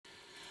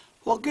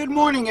Well, good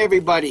morning,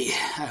 everybody.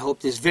 I hope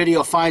this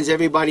video finds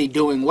everybody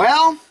doing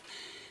well.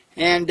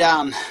 And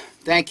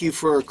thank you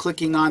for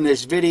clicking on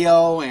this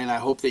video, and I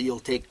hope that you'll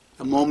take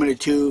a moment or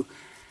two,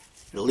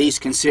 at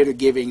least consider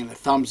giving it a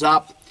thumbs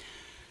up.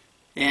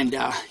 And,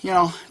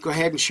 go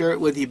ahead and share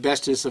it with your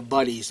bestest of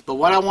buddies. But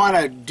what I want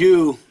to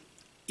do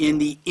in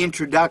the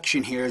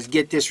introduction here is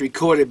get this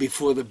recorded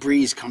before the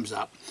breeze comes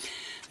up.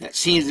 That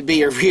seems to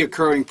be a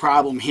reoccurring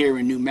problem here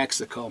in New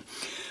Mexico.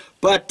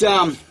 But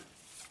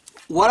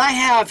what I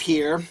have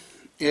here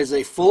is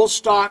a full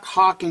stock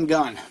hawk and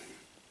gun,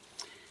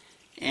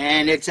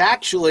 and it's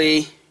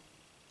actually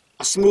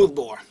a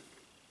smoothbore.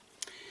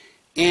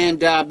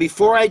 And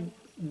before I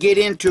get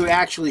into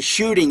actually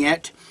shooting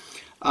it,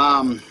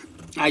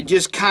 I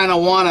just kind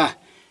of want to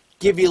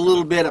give you a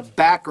little bit of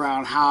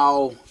background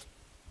how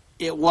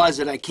it was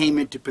that I came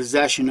into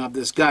possession of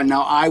this gun.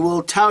 Now, I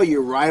will tell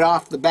you right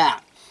off the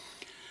bat,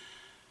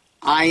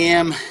 I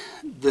am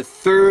the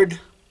third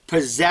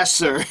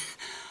possessor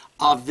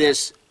of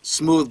this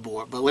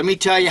smoothbore. But let me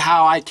tell you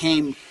how I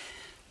came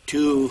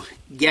to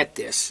get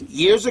this.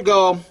 Years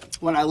ago,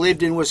 when I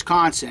lived in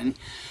Wisconsin,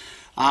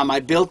 I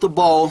built a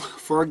bow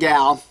for a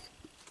gal,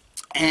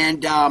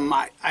 and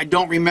I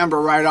don't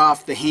remember right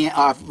off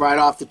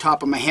the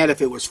top of my head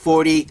if it was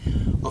 40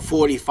 or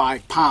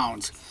 45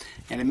 pounds.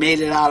 And it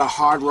made it out of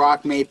hard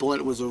rock maple, and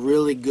it was a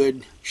really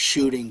good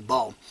shooting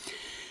bow.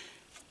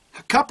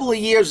 A couple of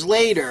years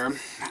later,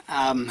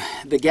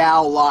 the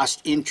gal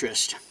lost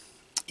interest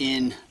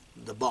in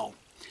the bow.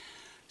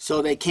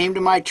 So they came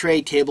to my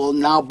trade table.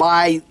 Now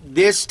by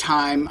this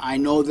time, I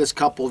know this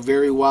couple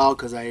very well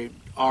because I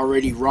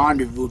already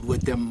rendezvoused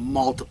with them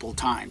multiple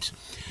times.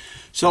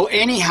 So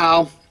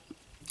anyhow,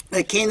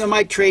 they came to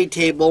my trade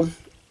table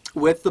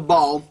with the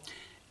bow,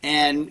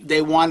 and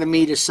they wanted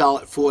me to sell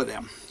it for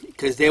them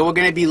because they were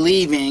going to be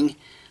leaving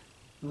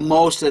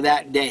most of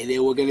that day. They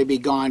were going to be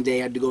gone. They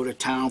had to go to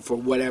town for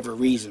whatever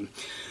reason.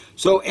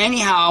 So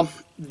anyhow,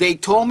 they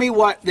told me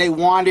what they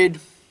wanted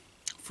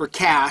for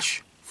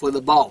cash for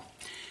the bow,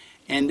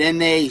 and then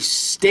they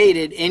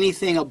stated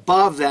anything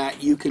above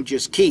that you can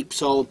just keep.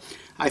 So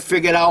I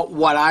figured out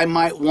what I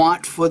might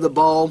want for the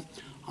bow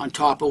on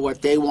top of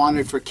what they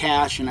wanted for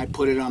cash, and I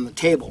put it on the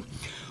table.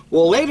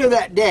 Well, later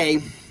that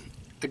day,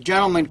 a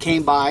gentleman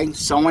came by,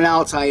 someone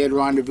else I had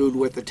rendezvoused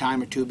with a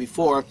time or two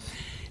before,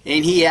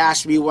 and he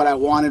asked me what I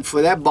wanted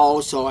for that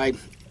bow. So I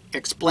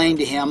explained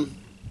to him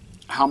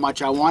how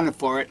much I wanted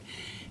for it,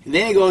 and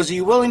then he goes, "Are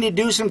you willing to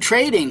do some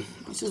trading?"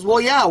 I says,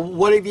 "Well, yeah,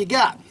 what have you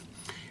got?"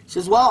 He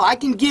says, "Well, I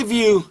can give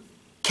you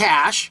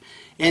cash,"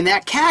 and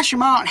that cash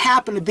amount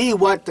happened to be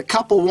what the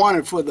couple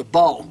wanted for the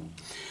bow.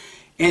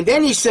 And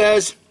then he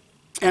says,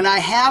 "And I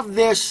have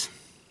this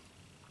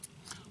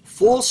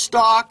full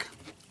stock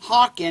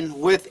Hawken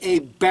with a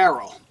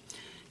barrel."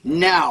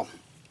 Now,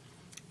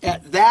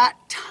 at that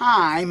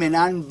time, and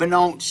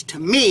unbeknownst to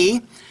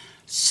me,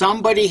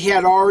 somebody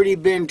had already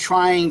been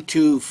trying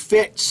to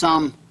fit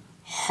some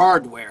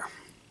hardware.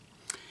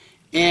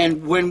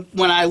 And when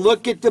I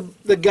look at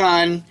the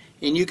gun,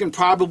 and you can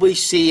probably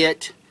see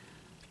it,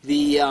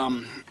 the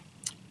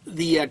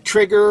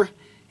trigger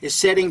is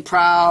setting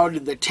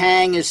proud, the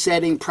tang is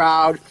setting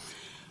proud,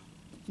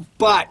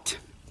 but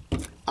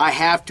I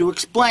have to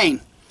explain.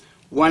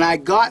 When I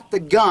got the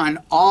gun,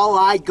 all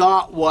I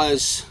got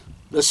was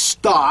the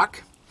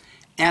stock,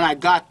 and I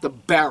got the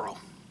barrel.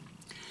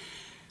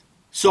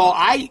 So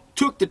I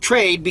took the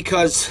trade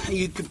because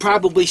you could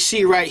probably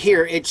see right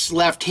here it's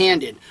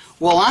left-handed.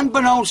 Well,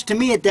 unbeknownst to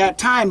me at that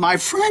time, my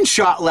friend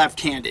shot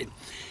left-handed.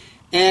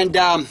 And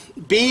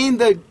being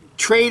the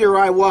trader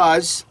I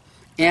was,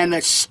 and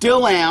I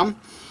still am,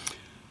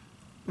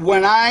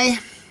 when I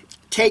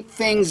take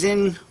things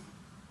in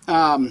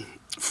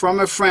from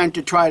a friend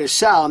to try to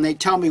sell, and they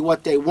tell me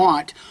what they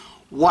want,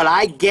 what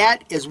I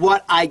get is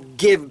what I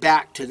give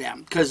back to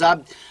them. Because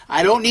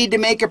I don't need to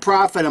make a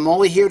profit. I'm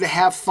only here to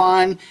have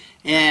fun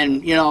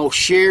and,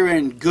 share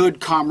in good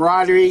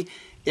camaraderie.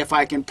 If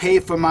I can pay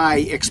for my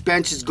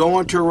expenses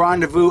going to a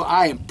rendezvous,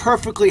 I am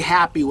perfectly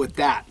happy with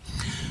that.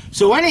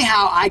 So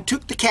anyhow, I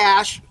took the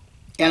cash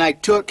and I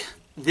took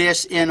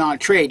this in on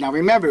trade. Now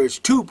remember, it's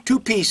two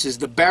pieces,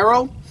 the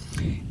barrel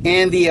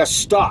and the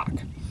stock.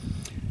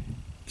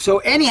 So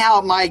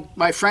anyhow,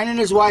 my friend and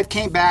his wife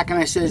came back, and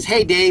I says,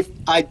 "Hey Dave,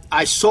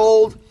 I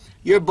sold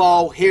your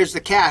bow, here's the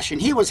cash."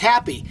 And he was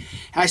happy.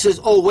 And I says,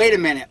 "Oh, wait a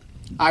minute.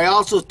 I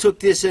also took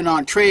this in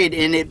on trade,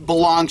 and it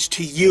belongs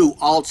to you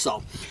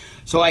also."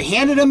 So I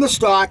handed him the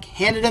stock,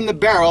 handed him the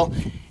barrel,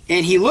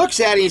 and he looks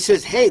at it and he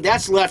says, "Hey,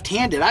 that's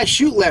left-handed. I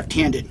shoot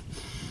left-handed."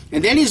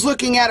 And then he's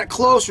looking at it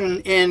closer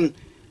and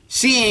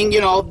seeing,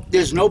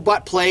 there's no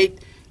butt plate,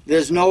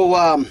 there's no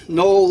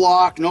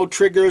lock, no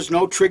triggers,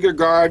 no trigger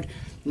guard,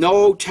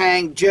 no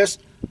tang, just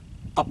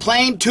a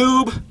plain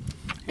tube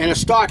and a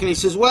stock. And he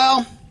says,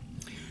 "Well,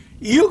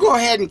 you go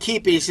ahead and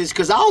keep it." He says,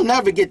 "because I'll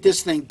never get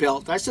this thing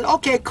built." I said,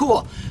 "Okay,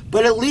 cool.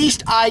 But at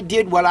least I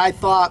did what I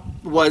thought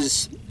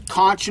was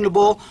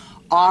conscionable,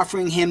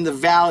 offering him the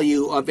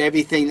value of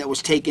everything that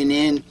was taken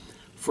in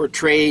for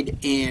trade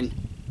and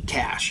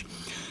cash."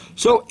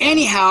 So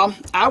anyhow,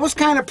 I was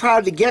kind of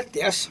proud to get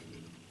this,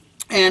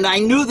 and I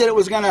knew that it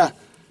was going to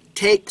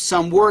take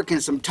some work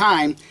and some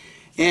time,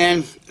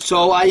 and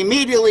so I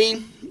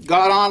immediately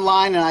got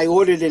online and I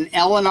ordered an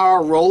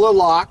L&R roller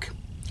lock,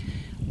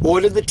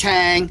 ordered the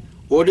tang,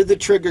 ordered the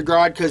trigger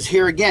guard, because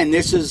here again,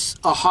 this is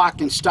a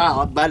Hawkins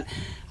style, but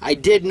I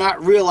did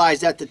not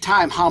realize at the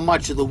time how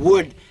much of the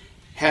wood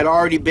had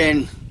already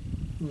been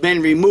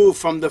removed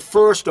from the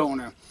first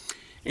owner.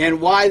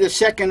 And why the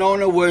second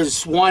owner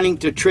was wanting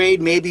to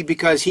trade, maybe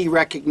because he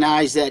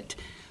recognized that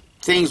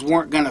things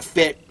weren't going to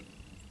fit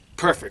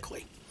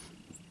perfectly.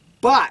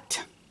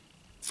 But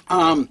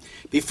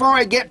before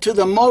I get to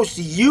the most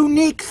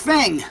unique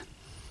thing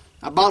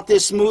about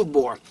this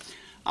smoothbore,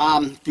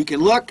 you can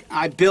look,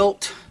 I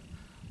built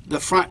the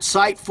front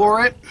sight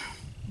for it,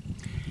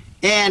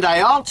 and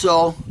I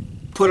also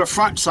put a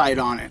front sight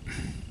on it.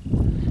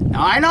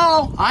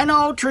 Now I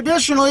know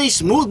traditionally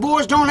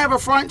smoothbores don't have a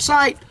front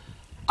sight.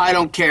 I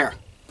don't care.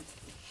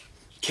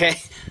 Okay?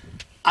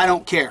 I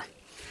don't care.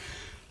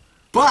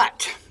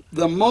 But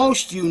the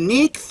most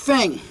unique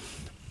thing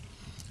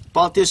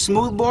about this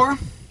smoothbore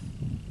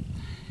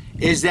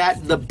is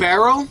that the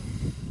barrel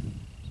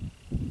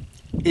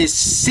is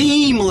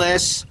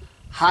seamless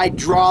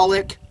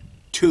hydraulic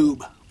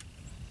tube.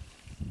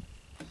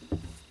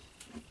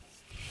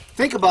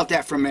 Think about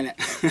that for a minute.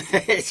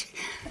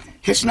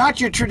 It's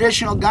not your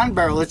traditional gun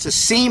barrel. It's a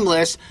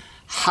seamless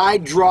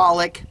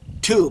hydraulic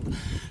tube.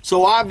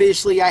 So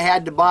obviously I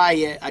had to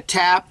buy a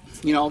tap,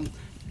 you know,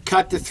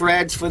 cut the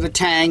threads for the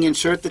tang,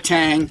 insert the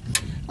tang,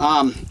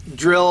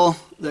 drill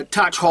the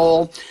touch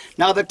hole.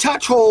 Now the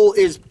touch hole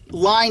is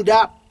lined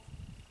up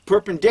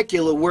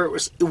perpendicular where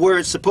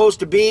it's supposed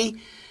to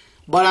be,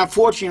 but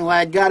unfortunately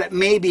I got it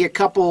maybe a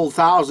couple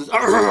thousandths,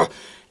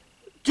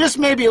 just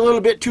maybe a little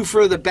bit too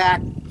further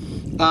back,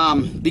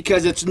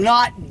 because it's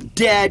not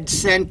dead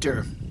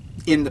center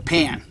in the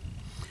pan.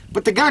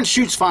 But the gun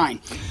shoots fine.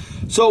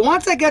 So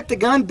once I got the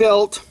gun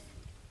built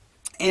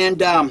and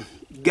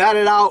got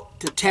it out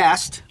to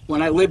test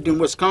when I lived in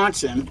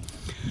Wisconsin,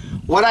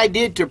 what I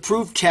did to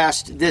proof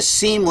test this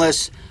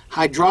seamless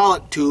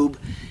hydraulic tube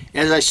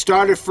is I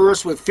started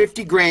first with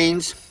 50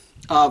 grains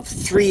of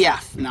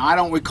 3F. Now I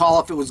don't recall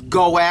if it was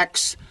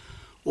GoX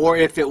or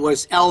if it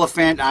was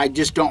Elephant. I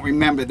just don't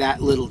remember that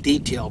little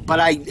detail.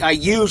 But I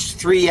used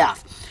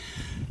 3F.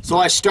 So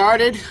I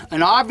started,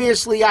 and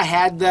obviously I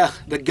had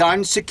the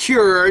gun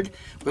secured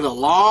with a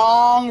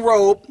long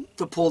rope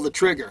to pull the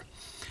trigger.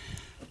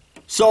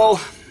 So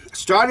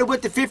started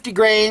with the 50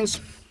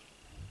 grains,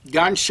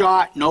 gun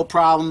shot, no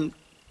problem.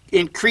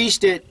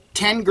 Increased it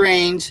 10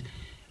 grains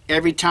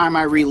every time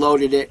I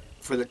reloaded it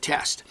for the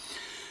test.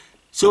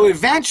 So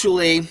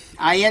eventually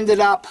I ended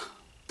up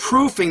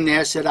proofing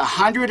this at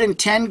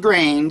 110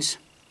 grains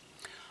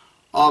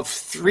of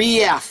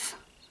 3F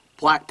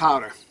black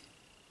powder.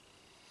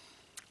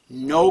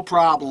 No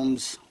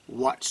problems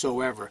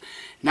whatsoever.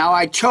 Now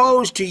I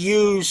chose to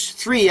use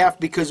 3F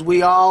because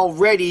we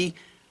already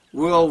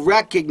will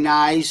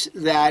recognize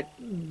that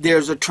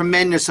there's a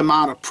tremendous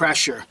amount of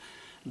pressure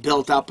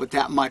built up with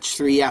that much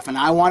 3F, and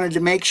I wanted to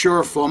make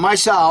sure for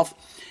myself,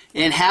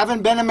 and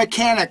having been a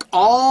mechanic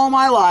all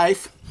my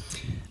life,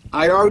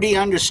 I already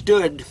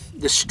understood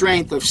the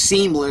strength of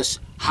seamless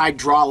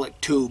hydraulic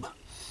tube.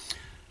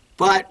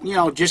 But, you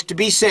know, just to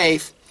be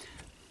safe,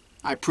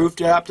 I proofed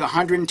it up to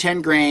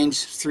 110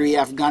 grains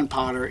 3F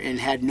gunpowder and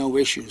had no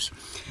issues.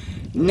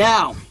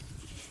 Now,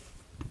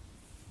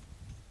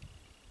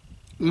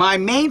 my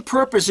main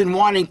purpose in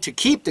wanting to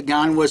keep the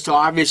gun was to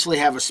obviously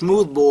have a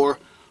smoothbore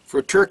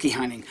for turkey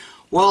hunting.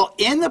 Well,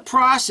 in the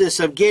process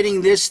of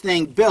getting this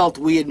thing built,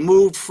 we had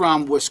moved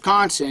from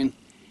Wisconsin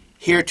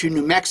here to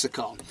New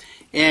Mexico.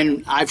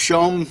 And I've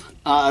shown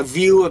a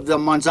view of the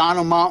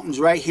Manzano Mountains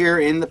right here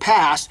in the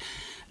past.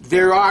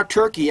 There are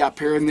turkey up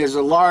here, and there's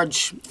a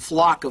large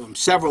flock of them,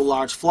 several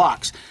large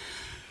flocks.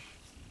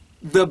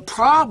 The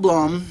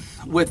problem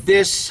with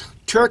this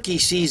turkey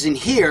season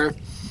here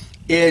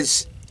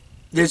is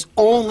there's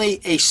only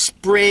a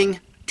spring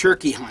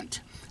turkey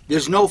hunt.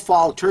 There's no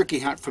fall turkey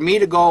hunt. For me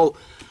to go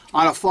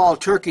on a fall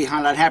turkey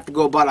hunt, I'd have to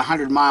go about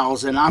 100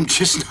 miles, and I'm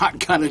just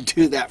not going to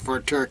do that for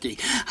a turkey.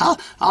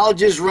 I'll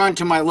just run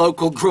to my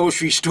local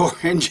grocery store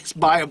and just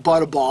buy a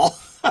butterball.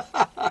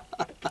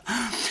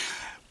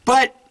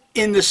 But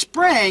in the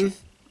spring,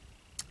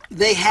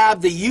 they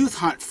have the youth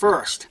hunt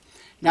first.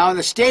 Now, in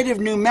the state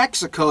of New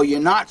Mexico, you're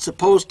not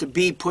supposed to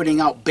be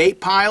putting out bait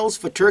piles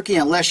for turkey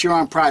unless you're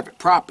on private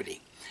property.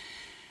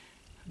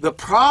 The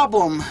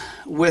problem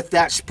with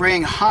that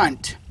spring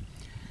hunt,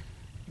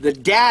 the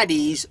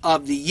daddies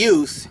of the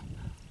youth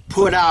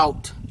put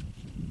out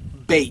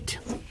bait.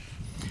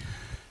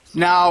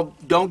 Now,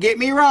 don't get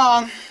me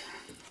wrong.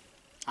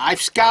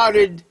 I've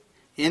scouted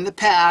in the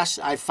past.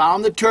 I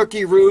found the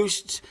turkey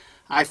roosts.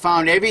 I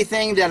found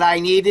everything that I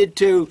needed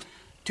to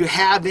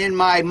have in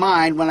my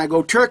mind when I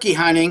go turkey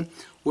hunting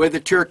where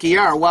the turkey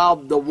are. Well,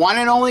 the one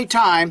and only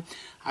time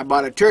I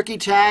bought a turkey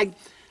tag,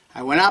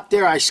 I went up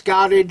there, I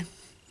scouted,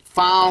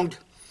 found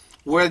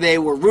where they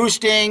were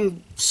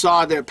roosting,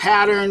 saw their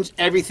patterns,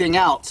 everything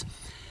else.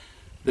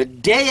 The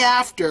day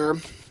after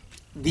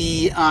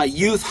the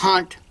youth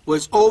hunt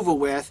was over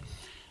with,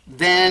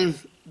 then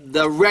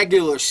the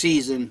regular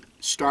season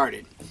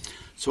started.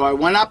 So I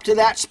went up to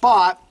that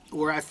spot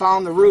where I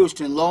found the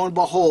roost, and lo and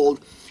behold,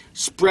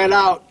 spread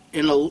out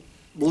in a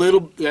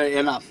little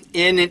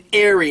in an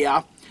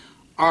area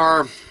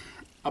are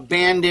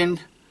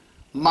abandoned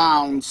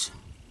mounds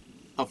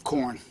of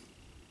corn.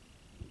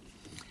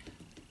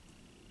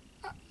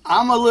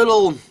 I'm a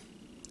little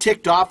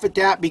ticked off at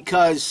that,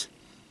 because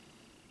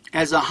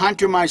as a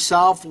hunter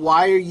myself,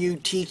 why are you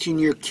teaching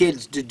your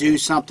kids to do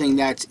something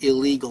that's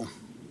illegal?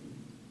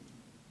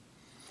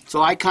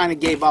 So I kind of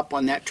gave up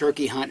on that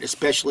turkey hunt,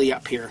 especially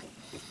up here.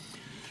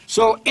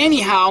 So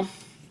anyhow,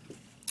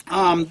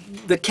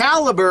 the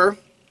caliber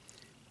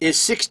is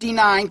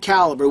 69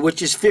 caliber,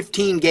 which is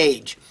 15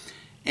 gauge.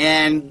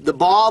 And the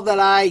ball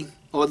that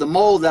the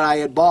mold that I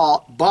had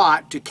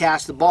bought to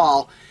cast the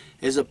ball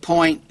is a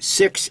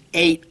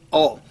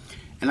 .680.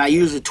 And I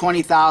use a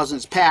 20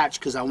 thousandths patch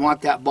because I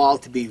want that ball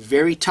to be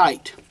very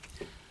tight,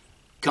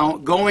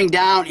 going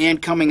down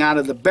and coming out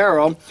of the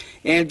barrel.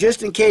 And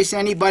just in case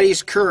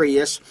anybody's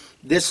curious,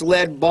 this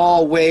lead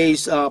ball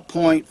weighs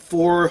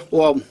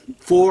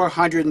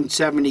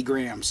 470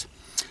 grams.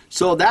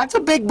 So that's a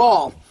big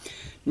ball.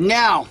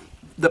 Now,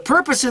 the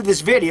purpose of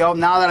this video,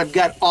 now that I've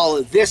got all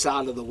of this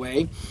out of the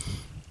way,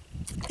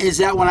 is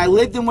that when I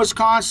lived in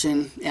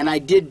Wisconsin and I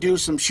did do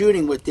some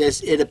shooting with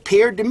this, it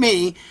appeared to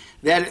me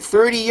that at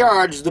 30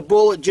 yards the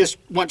bullet just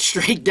went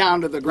straight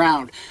down to the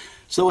ground.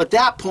 So at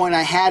that point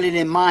I had it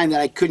in mind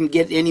that I couldn't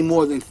get any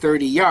more than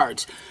 30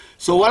 yards.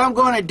 So what I'm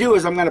going to do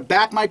is I'm going to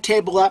back my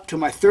table up to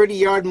my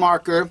 30-yard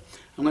marker.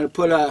 I'm going to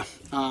put a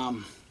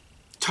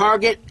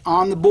target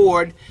on the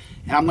board,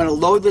 and I'm going to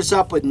load this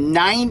up with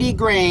 90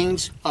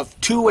 grains of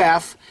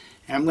 2F,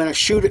 and I'm going to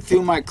shoot it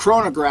through my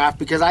chronograph,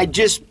 because I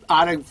just,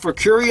 for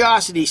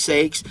curiosity's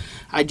sakes,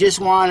 I just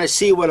want to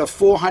see what a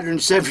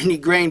 470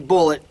 grain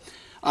bullet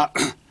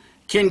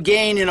can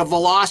gain in a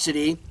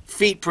velocity,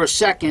 feet per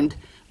second,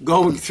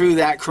 going through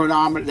that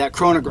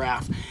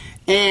chronograph.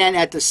 And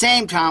at the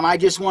same time, I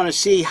just want to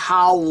see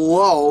how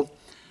low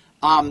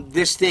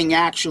this thing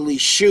actually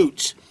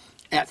shoots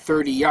at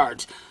 30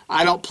 yards.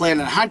 I don't plan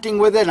on hunting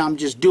with it. I'm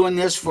just doing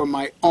this for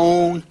my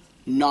own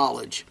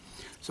knowledge.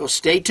 So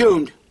stay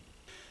tuned.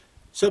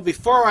 So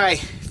before I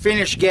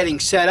finish getting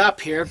set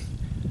up here,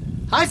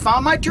 I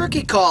found my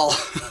turkey call.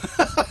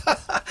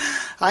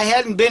 I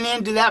hadn't been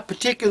into that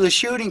particular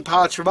shooting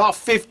pouch for about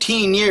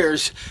 15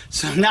 years,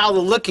 so now the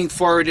looking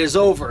for it is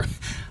over.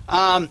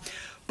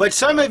 But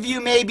some of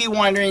you may be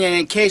wondering, and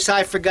in case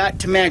I forgot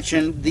to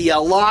mention, the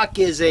lock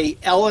is a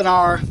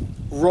L&R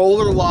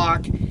roller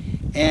lock,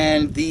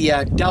 and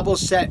the double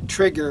set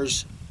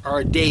triggers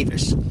are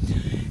Davis.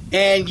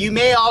 And you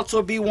may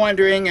also be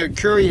wondering or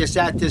curious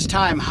at this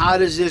time, how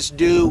does this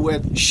do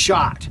with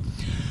shot?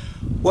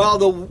 Well,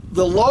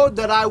 the load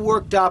that I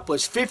worked up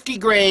was 50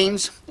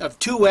 grains of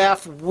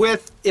 2F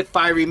with, if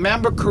I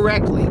remember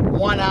correctly,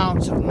 1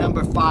 ounce of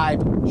number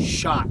 5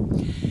 shot.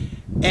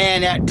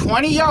 And at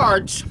 20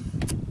 yards,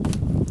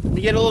 let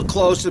me get a little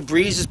close, the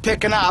breeze is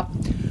picking up,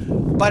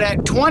 but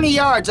at 20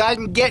 yards I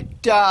can get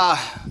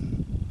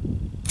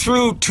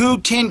through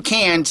 2 tin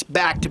cans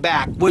back to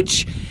back,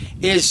 which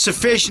is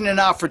sufficient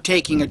enough for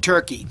taking a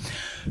turkey.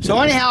 So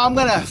anyhow, I'm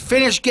going to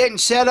finish getting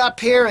set up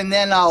here, and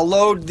then I'll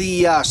load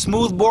the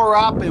smooth bore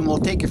up and we'll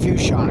take a few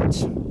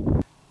shots.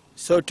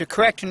 So to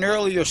correct an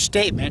earlier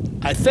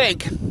statement, I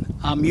think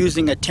I'm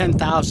using a 10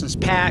 thousandths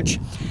patch,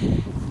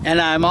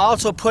 and I'm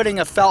also putting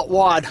a felt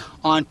wad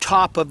on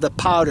top of the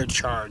powder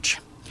charge.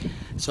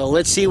 So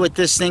let's see what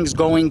this thing's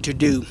going to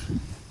do.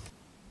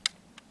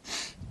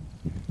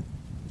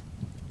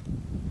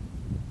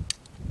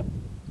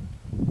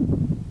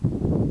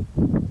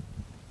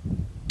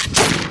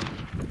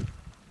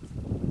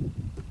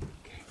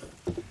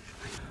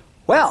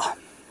 Well,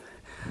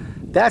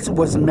 that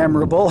was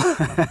memorable.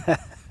 Let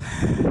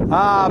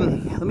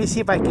me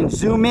see if I can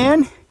zoom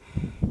in,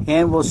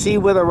 and we'll see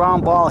where the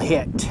round ball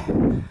hit.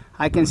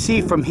 I can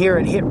see from here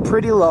it hit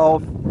pretty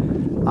low.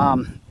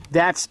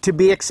 That's to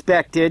be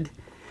expected.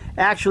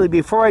 Actually,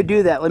 before I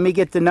do that, let me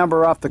get the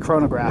number off the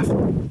chronograph.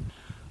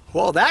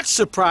 Well, that's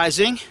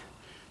surprising.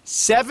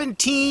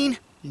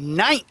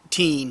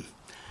 1719.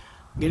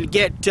 I'm going to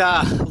get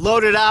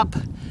loaded up,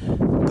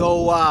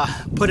 go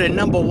put a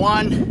number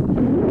 1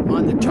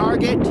 on the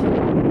target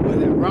where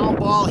the round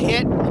ball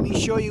hit. Let me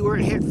show you where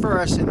it hit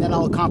first, and then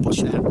I'll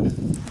accomplish that.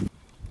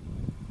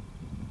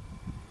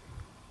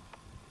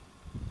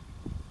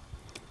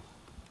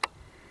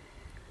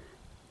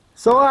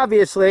 So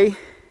obviously,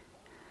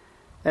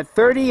 at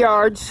 30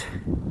 yards,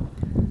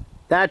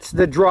 that's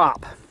the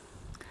drop.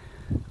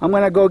 I'm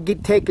going to go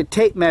take a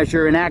tape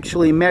measure and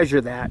actually measure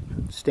that.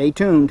 Stay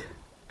tuned.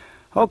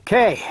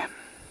 Okay,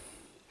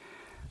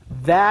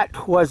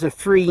 that was a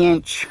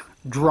 3-inch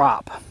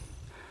drop.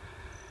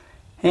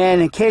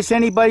 And in case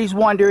anybody's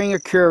wondering or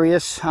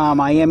curious,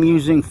 I am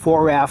using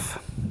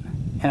 4F,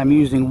 and I'm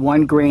using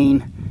 1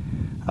 grain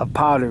of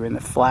powder in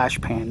the flash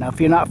pan. Now, if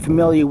you're not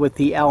familiar with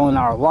the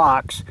L&R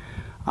locks,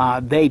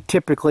 they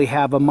typically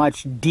have a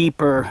much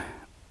deeper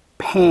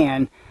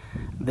pan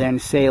than,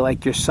 say,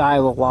 like your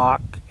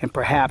Silolock and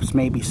perhaps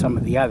maybe some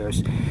of the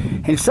others.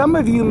 And some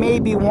of you may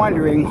be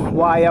wondering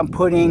why I'm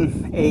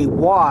putting a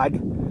wad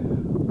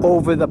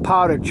over the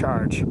powder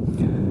charge.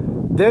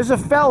 There's a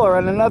fella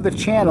on another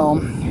channel,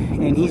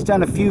 and he's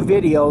done a few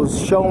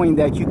videos showing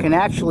that you can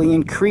actually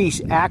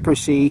increase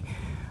accuracy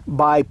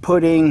by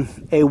putting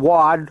a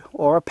wad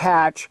or a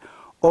patch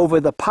over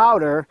the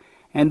powder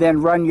and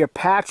then run your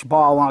patch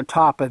ball on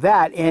top of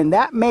that. And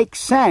that makes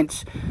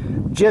sense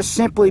just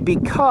simply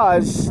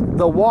because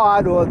the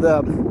wad or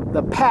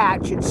the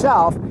patch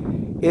itself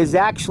is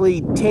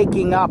actually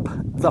taking up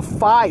the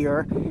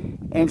fire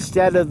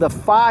instead of the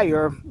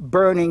fire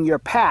burning your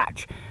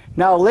patch.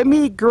 Now let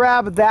me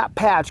grab that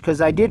patch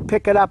because I did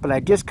pick it up and I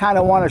just kind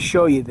of want to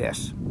show you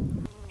this.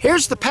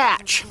 Here's the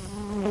patch.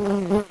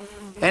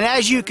 And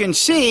as you can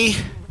see,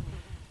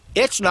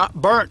 it's not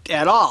burnt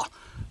at all.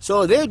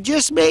 So there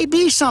just may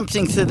be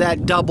something to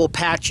that double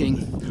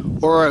patching,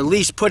 or at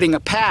least putting a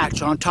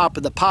patch on top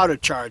of the powder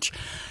charge.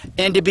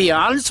 And to be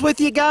honest with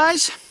you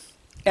guys,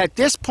 at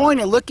this point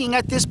in looking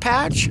at this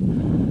patch,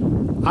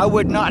 I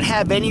would not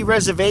have any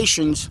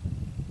reservations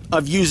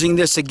of using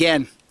this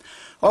again.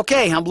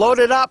 Okay, I'm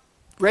loaded up,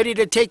 ready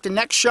to take the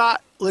next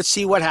shot. Let's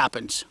see what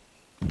happens.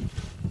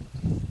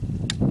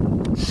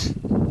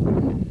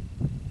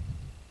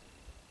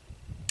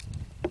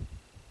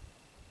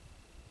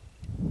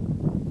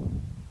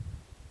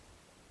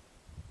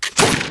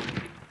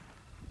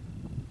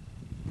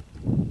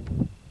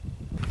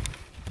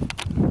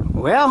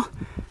 Well,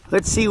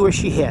 let's see where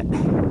she hit.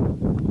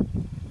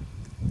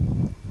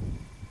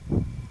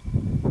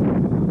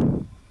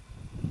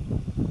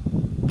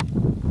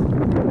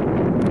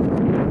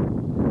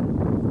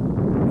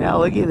 Now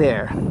looky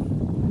there.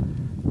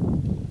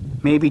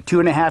 Maybe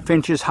 2.5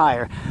 inches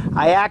higher.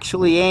 I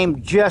actually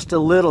aimed just a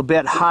little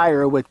bit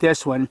higher with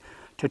this one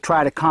to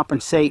try to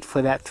compensate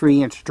for that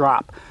 3-inch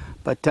drop.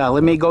 But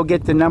let me go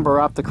get the number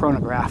off the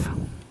chronograph.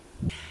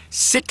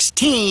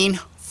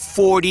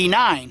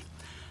 1649.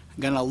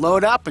 I'm gonna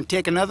load up and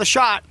take another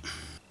shot.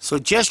 So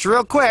just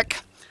real quick,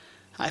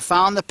 I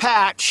found the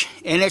patch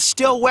and it's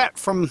still wet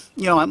from,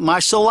 you know, my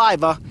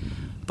saliva,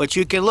 but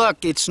you can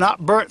look, it's not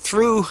burnt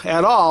through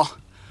at all.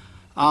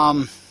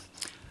 I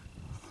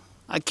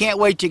can't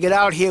wait to get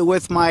out here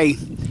with my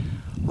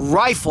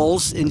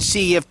rifles and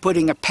see if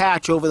putting a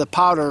patch over the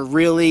powder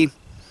really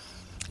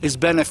is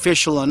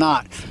beneficial or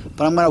not.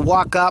 But I'm gonna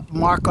walk up,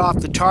 mark off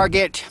the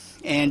target,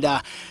 and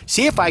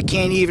see if I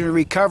can't even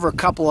recover a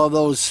couple of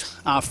those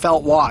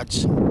felt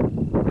wads.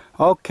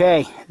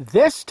 Okay,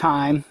 this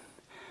time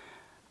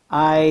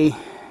I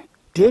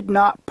did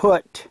not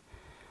put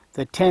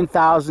the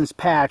 10,000ths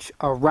patch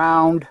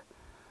around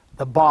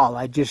the ball.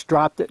 I just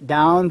dropped it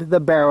down to the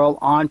barrel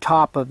on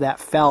top of that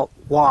felt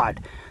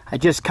wad. I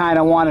just kind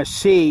of want to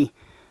see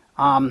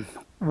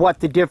what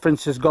the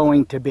difference is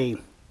going to be.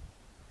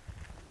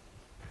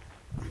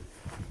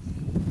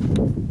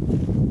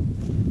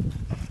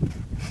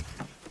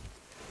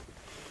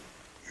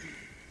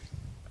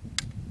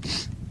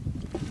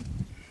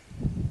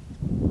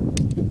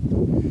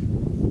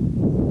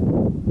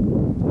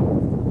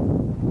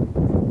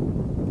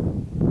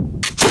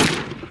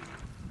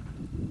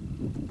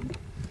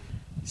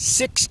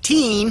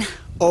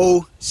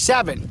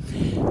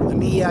 $16.07. Let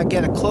me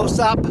get a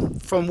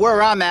close-up from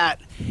where I'm at,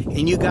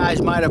 and you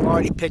guys might have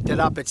already picked it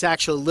up. It's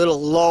actually a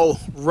little low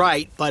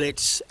right, but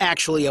it's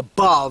actually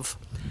above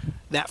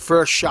that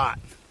first shot.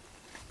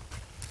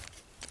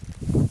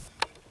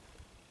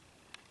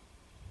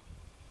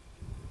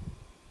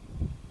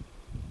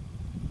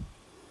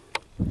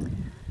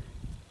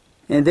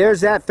 And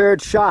there's that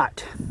third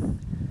shot.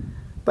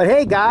 But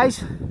hey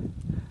guys,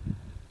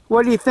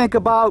 what do you think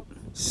about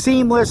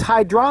seamless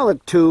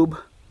hydraulic tube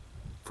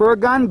for a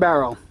gun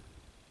barrel?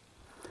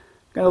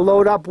 Gonna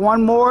load up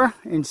one more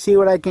and see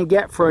what I can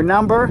get for a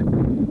number,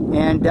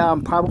 and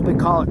probably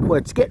call it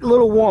quits. Getting a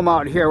little warm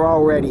out here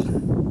already.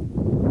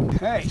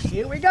 Alright,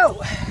 here we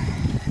go.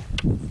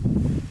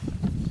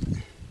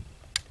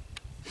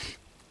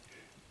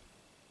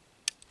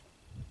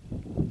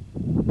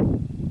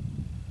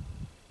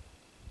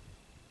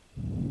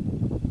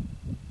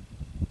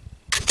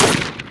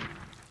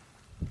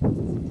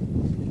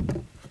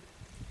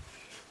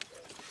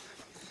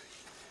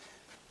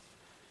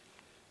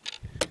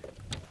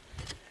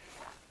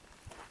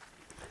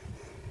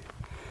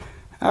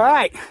 All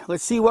right,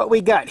 let's see what we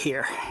got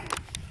here.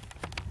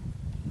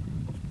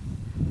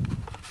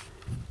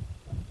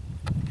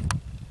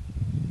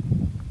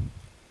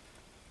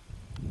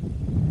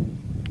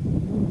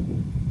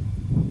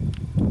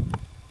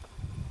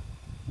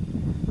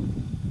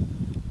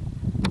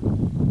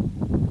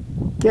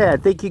 Yeah, I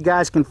think you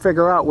guys can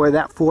figure out where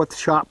that fourth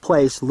shot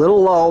placed. A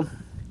little low,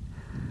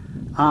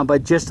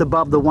 but just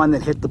above the one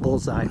that hit the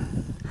bullseye.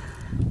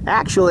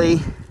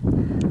 Actually,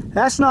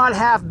 that's not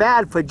half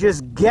bad for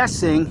just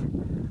guessing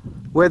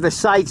where the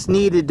sights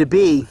needed to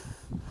be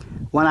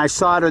when I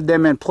soldered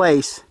them in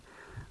place.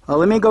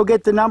 Let me go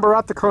get the number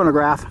off the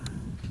chronograph.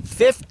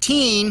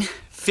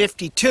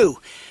 1552.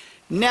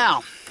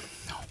 Now,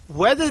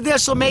 whether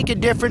this will make a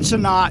difference or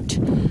not,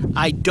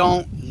 I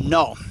don't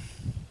know.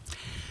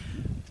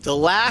 The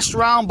last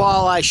round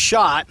ball I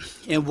shot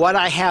and what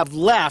I have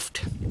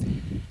left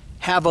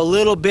have a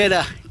little bit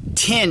of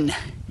tin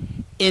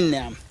in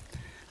them.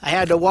 I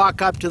had to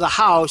walk up to the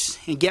house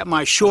and get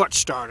my short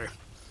starter.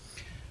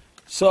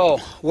 So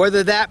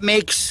whether that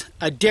makes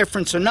a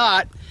difference or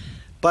not,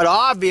 but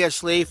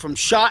obviously from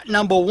shot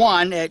number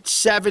 1 at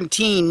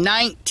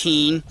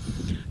 17:19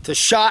 to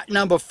shot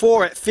number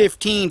 4 at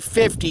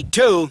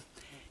 15:52,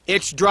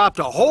 it's dropped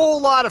a whole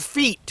lot of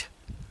feet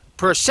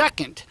per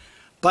second.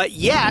 But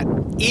yet,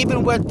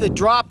 even with the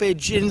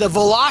droppage in the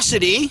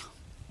velocity,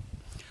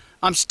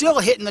 I'm still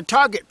hitting the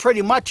target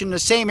pretty much in the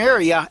same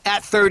area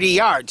at 30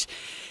 yards.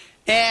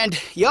 And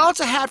you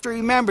also have to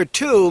remember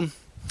too,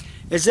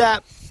 is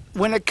that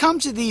when it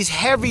comes to these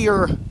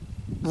heavier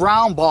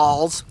round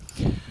balls,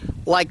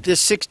 like this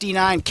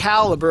 69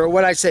 caliber,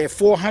 what I say,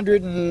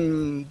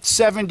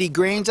 470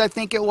 grains I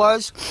think it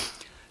was,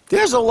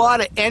 there's a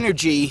lot of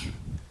energy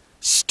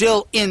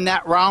still in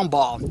that round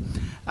ball.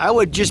 I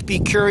would just be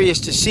curious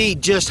to see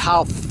just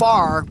how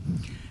far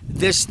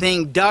this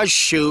thing does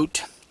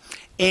shoot,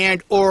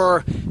 and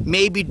or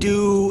maybe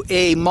do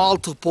a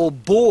multiple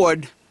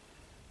board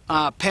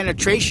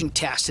penetration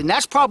test, and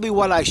that's probably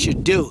what I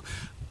should do,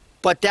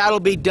 but that'll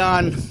be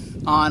done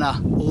on a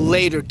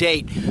later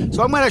date.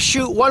 So I'm going to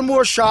shoot one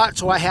more shot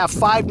so I have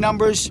 5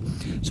 numbers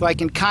so I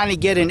can kind of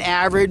get an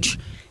average,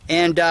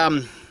 and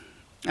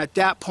at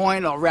that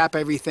point I'll wrap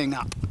everything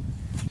up.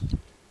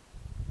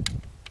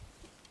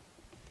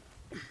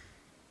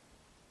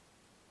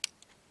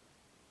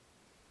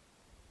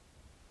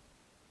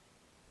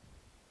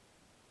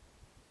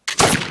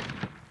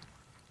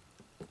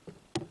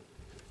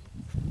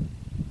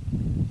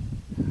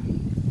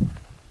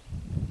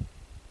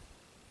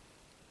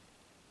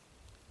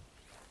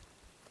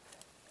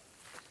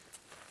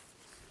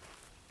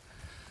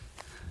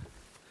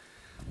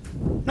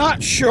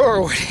 Not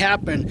sure what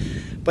happened,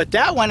 but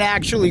that one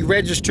actually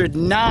registered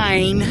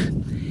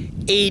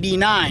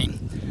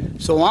 989.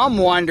 So I'm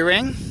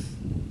wondering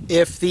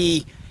if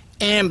the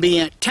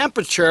ambient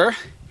temperature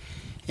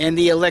and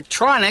the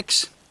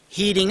electronics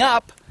heating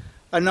up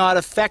are not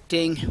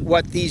affecting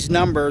what these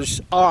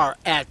numbers are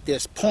at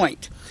this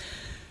point.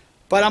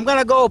 But I'm going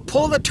to go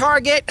pull the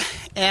target,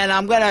 and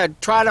I'm going to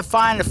try to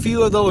find a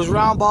few of those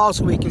round balls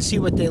so we can see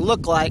what they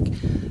look like.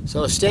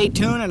 So stay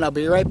tuned and I'll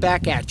be right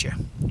back at you.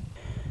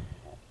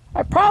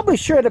 I probably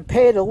should have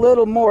paid a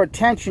little more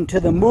attention to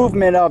the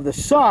movement of the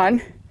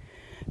sun,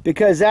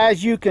 because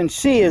as you can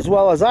see as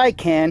well as I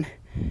can,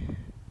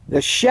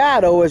 the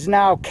shadow is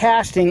now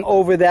casting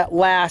over that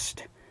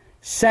last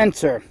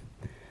sensor.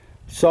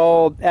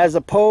 So as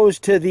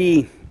opposed to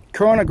the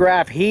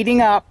chronograph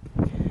heating up,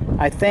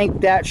 I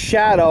think that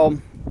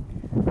shadow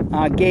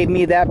gave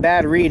me that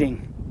bad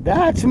reading.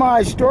 That's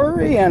my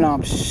story and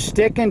I'm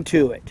sticking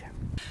to it.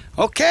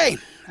 Okay,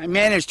 I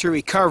managed to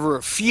recover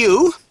a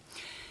few.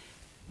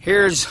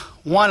 Here's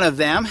one of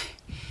them.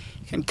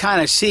 You can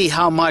kind of see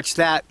how much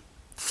that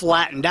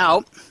flattened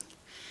out,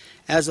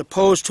 as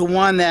opposed to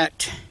one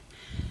that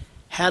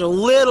had a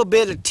little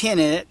bit of tin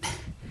in it.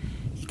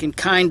 You can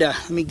kind of,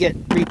 let me get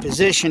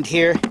repositioned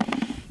here.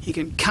 You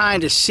can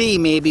kind of see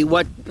maybe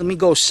what, let me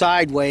go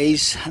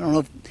sideways. I don't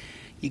know if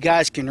you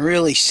guys can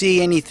really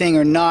see anything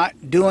or not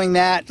doing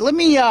that. Let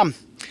me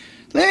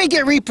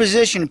get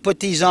repositioned and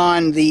put these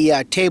on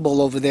the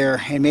table over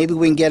there, and maybe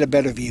we can get a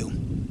better view.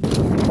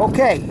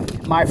 Okay,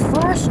 my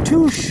first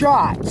 2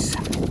 shots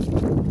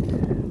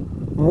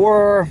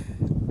were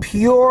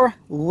pure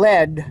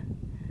lead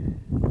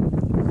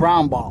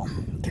round ball,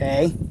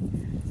 okay?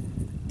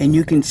 And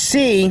you can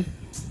see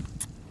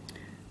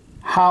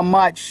how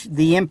much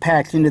the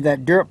impact into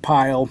that dirt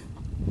pile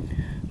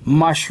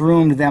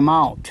mushroomed them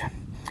out.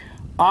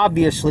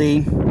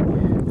 Obviously,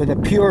 with a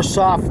pure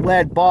soft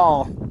lead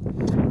ball,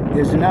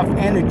 there's enough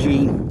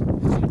energy,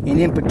 and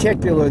in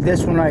particular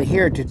this one right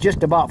here, to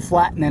just about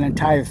flatten that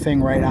entire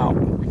thing right out.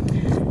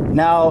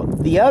 Now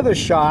the other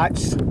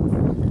shots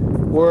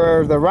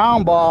were the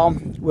round ball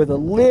with a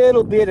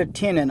little bit of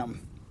tin in them,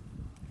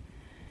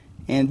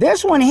 and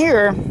this one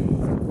here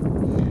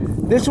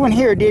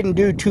didn't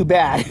do too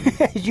bad.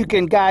 As you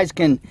guys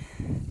can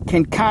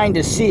kind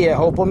of see it.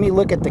 Hope, let me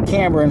look at the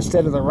camera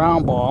instead of the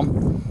round ball,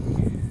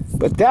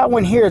 but that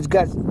one here has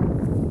got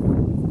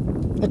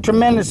a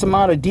tremendous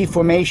amount of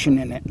deformation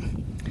in it.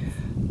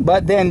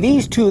 But then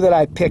these 2 that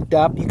I picked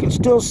up, you can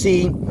still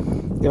see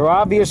they're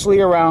obviously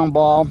a round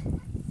ball,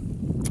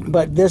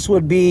 but this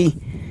would be,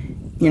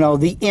 you know,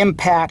 the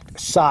impact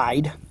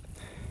side,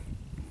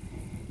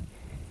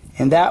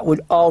 and that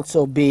would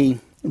also be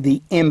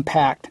the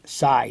impact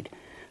side.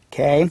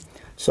 Okay,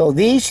 so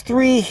these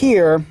 3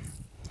 here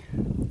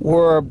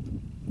were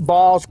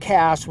balls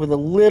cast with a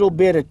little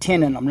bit of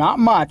tin in them, not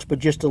much, but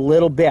just a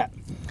little bit.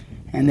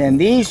 And then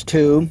these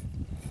 2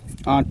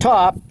 on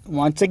top,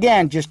 once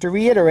again, just to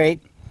reiterate,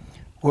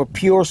 were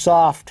pure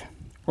soft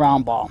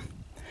round ball.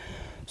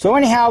 So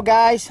anyhow,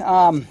 guys,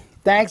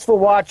 thanks for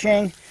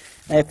watching.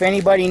 If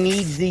anybody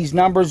needs these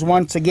numbers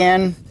once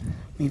again,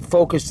 me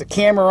focus the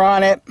camera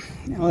on it.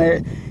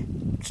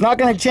 It's not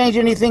going to change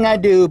anything I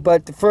do,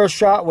 but the first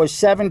shot was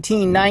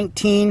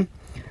 17:19.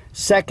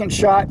 Second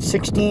shot,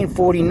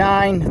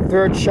 16:49.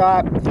 Third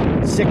shot,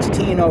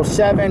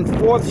 16:07.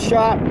 Fourth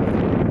shot,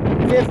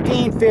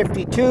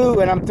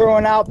 15:52. And I'm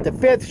throwing out the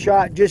fifth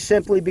shot just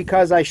simply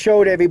because I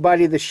showed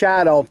everybody the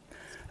shadow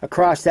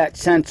across that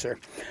sensor.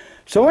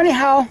 So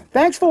anyhow,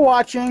 thanks for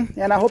watching,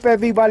 and I hope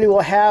everybody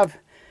will have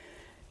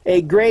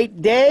a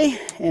great day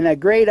and a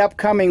great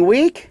upcoming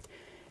week,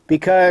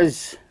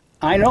 because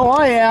I know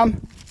I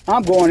am.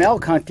 I'm going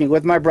elk hunting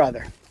with my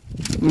brother.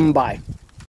 Bye.